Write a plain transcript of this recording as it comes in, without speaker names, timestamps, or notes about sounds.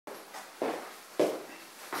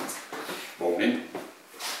morning.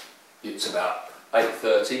 It's about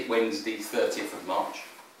 8:30, Wednesday 30th of March,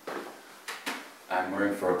 and we're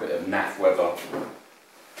in for a bit of naff weather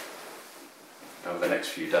over the next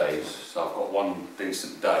few days. So I've got one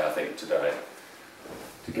decent day, I think, today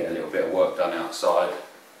to get a little bit of work done outside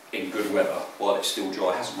in good weather while it's still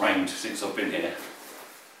dry. It hasn't rained since I've been here,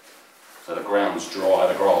 so the ground's dry,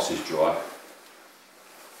 the grass is dry.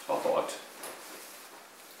 So I thought I'd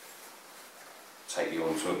take you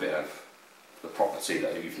on to a bit of the property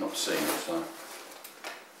that you've not seen, so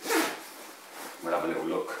we'll have a little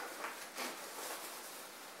look.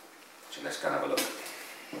 So let's go and have a look.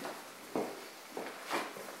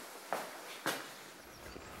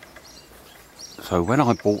 So when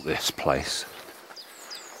I bought this place,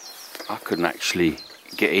 I couldn't actually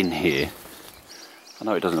get in here. I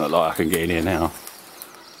know it doesn't look like I can get in here now,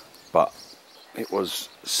 but it was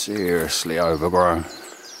seriously overgrown.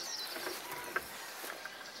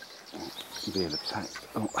 Being attacked.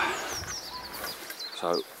 Oh.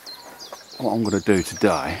 So what I'm going to do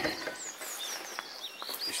today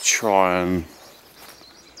is try and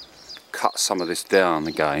cut some of this down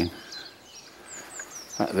again.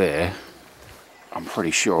 That there, I'm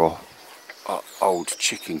pretty sure, are old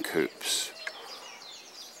chicken coops.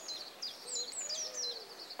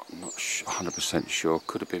 I'm not 100% sure.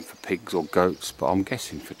 Could have been for pigs or goats, but I'm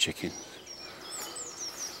guessing for chickens.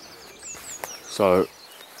 So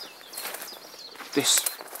this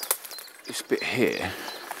bit here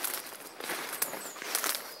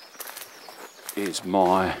is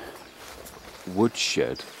my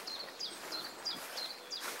woodshed,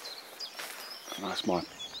 and that's my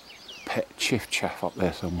pet chiff chaff up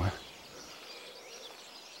there somewhere.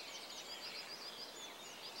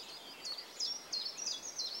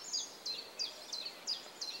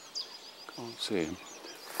 Can't see him.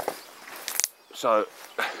 So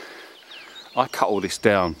I cut all this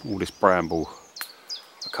down, all this bramble,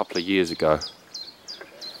 a couple of years ago.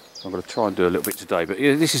 I'm going to try and do a little bit today, but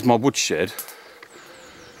yeah, this is my woodshed.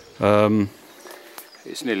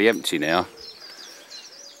 It's nearly empty now.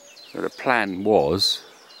 So the plan was,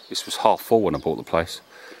 this was half full when I bought the place.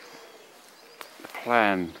 The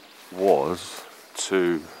plan was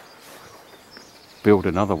to build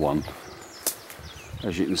another one.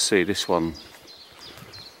 As you can see, this one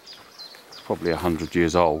is probably 100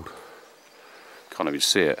 years old. Can't even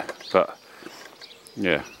see it, but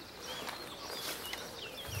yeah.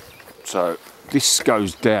 So this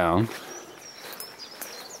goes down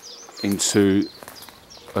into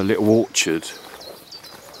a little orchard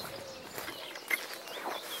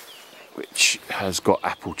which has got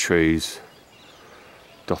apple trees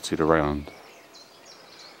dotted around.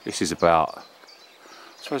 This is about, I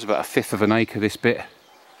suppose, about 1/5 of an acre, this bit.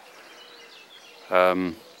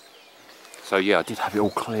 So yeah, I did have it all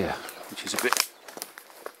clear, which is a bit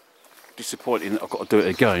disappointing that I've got to do it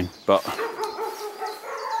again, but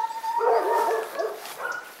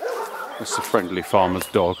that's the friendly farmer's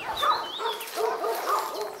dog.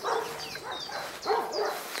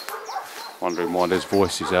 Wondering why there's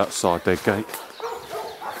voices outside their gate.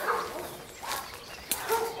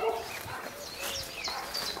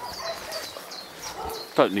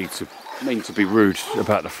 Don't mean to be rude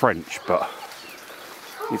about the French, but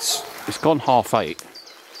it's gone 8:30.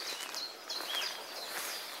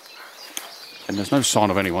 And there's no sign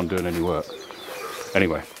of anyone doing any work.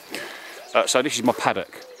 Anyway, so this is my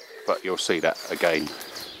paddock, but you'll see that again.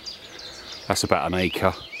 That's about an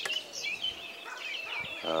acre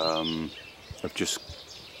of just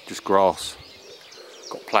grass.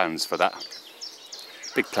 Got plans for that,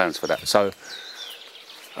 big plans for that. So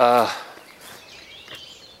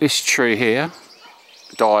this tree here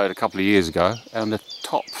died a couple of years ago, and the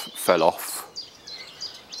top fell off.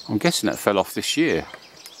 I'm guessing that fell off this year.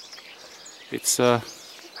 It's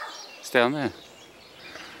down there.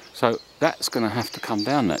 So that's going to have to come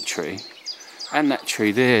down, that tree. And that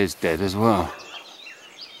tree there is dead as well.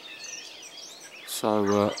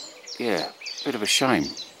 So yeah, bit of a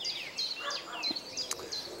shame.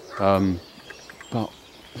 But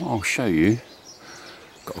what I'll show you,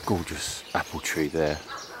 got a gorgeous apple tree there,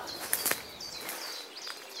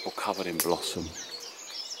 all covered in blossom.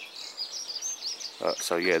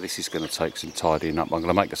 So yeah, this is going to take some tidying up. I'm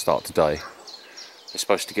going to make a start today. It's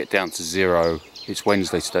supposed to get down to 0. It's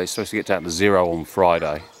Wednesday today. It's supposed to get down to 0 on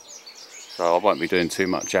Friday. So I won't be doing too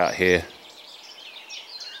much out here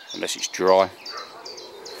unless it's dry.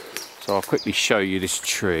 So I'll quickly show you this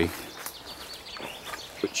tree,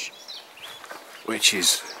 which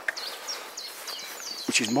is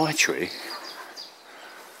my tree,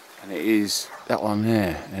 and it is that one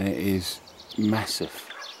there, and it is massive.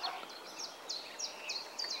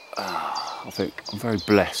 Ah. I think I'm very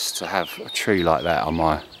blessed to have a tree like that on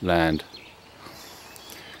my land.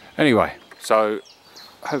 Anyway, so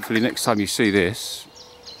hopefully next time you see this,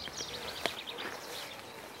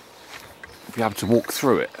 you'll be able to walk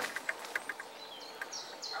through it.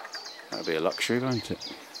 That'll be a luxury, won't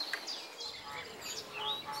it?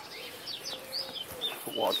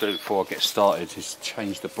 But what I'll do before I get started is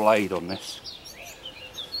change the blade on this.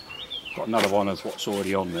 Got another one of what's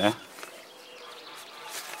already on there.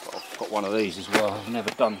 But I've got one of these as well. I've never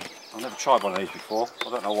tried one of these before. I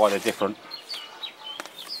don't know why they're different.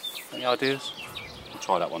 Any ideas? I'll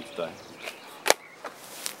try that one today.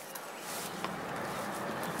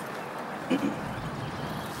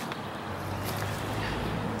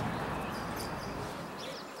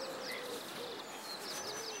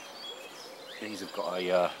 These have got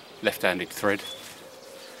a left-handed thread.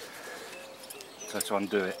 So to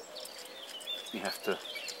undo it, you have to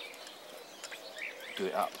do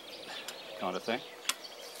it up, kind of thing.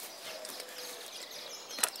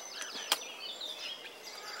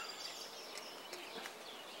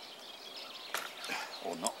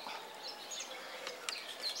 Or not.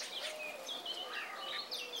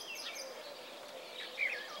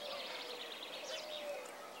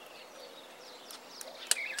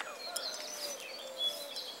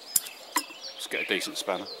 Let's get a decent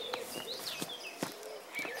spanner.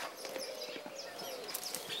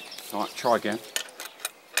 Alright, try again.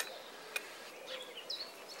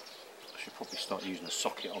 I should probably start using a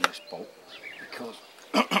socket on this bolt because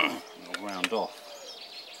it'll round off.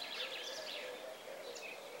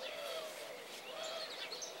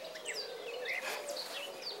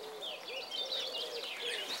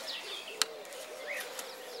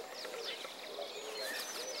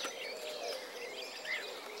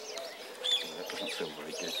 That doesn't feel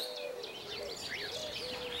very good.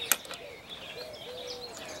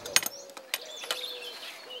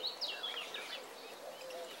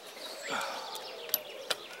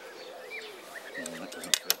 That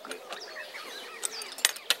doesn't feel good.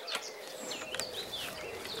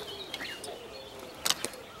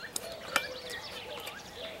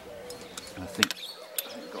 I think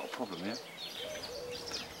we've got a problem here.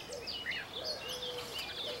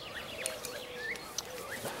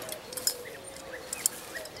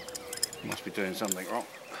 Must be doing something wrong.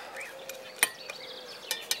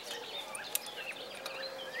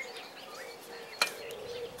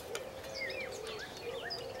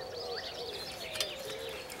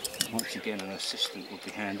 Once again, an assistant would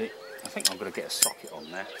be handy. I think I'm going to get a socket on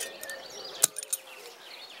there.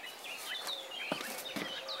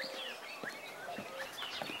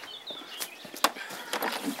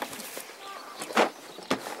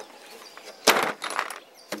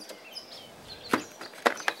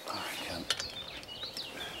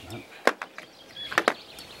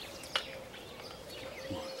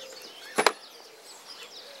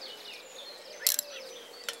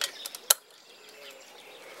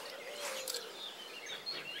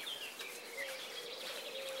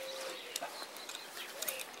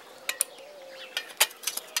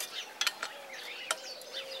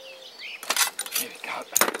 There we go.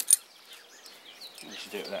 We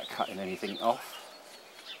should do it without cutting anything off.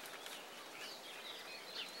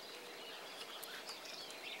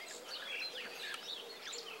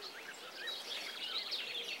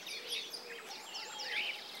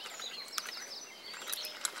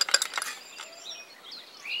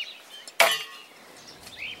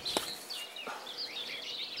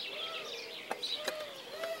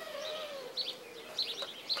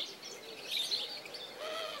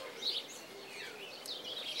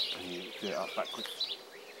 Do it up backwards.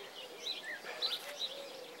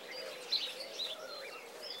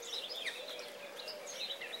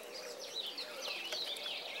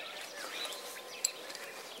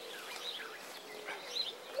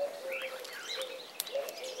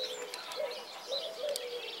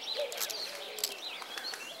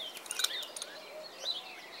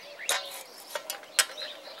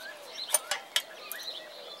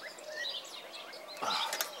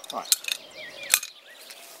 Right.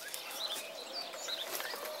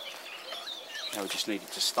 Now we just need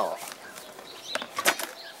it to start.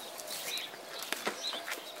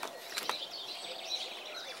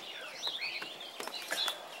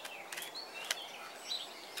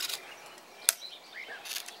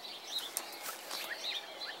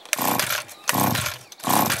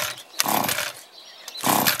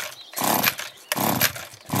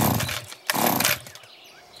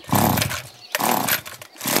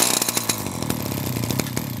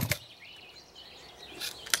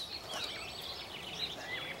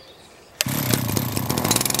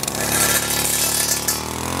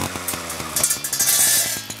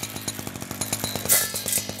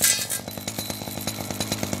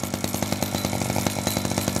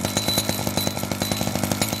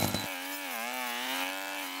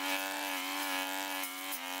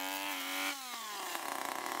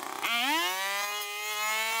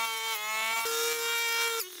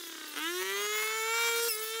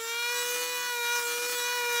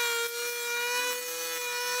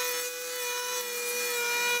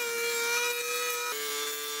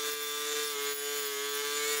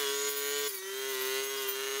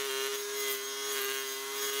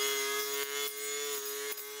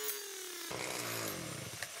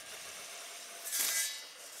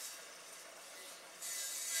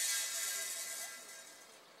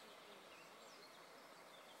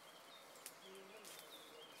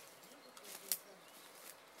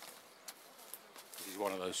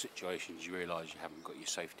 one of those situations you realise you haven't got your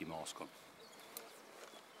safety mask on.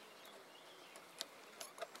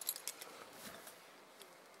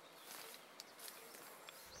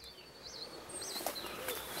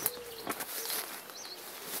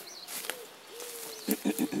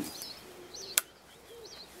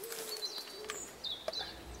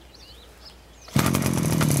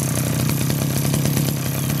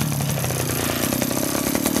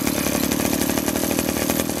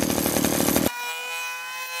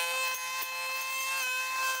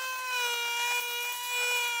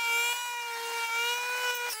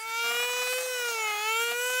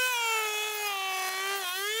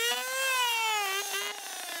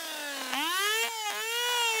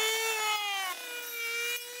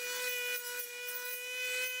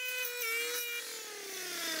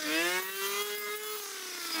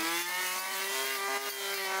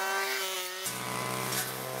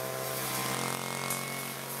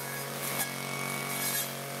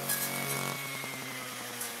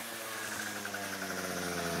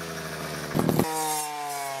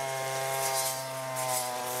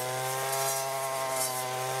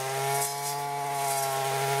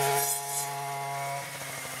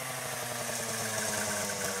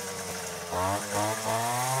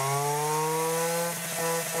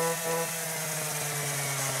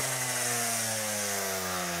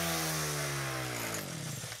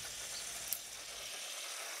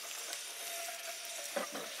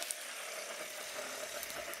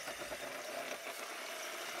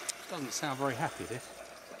 Doesn't sound very happy, this.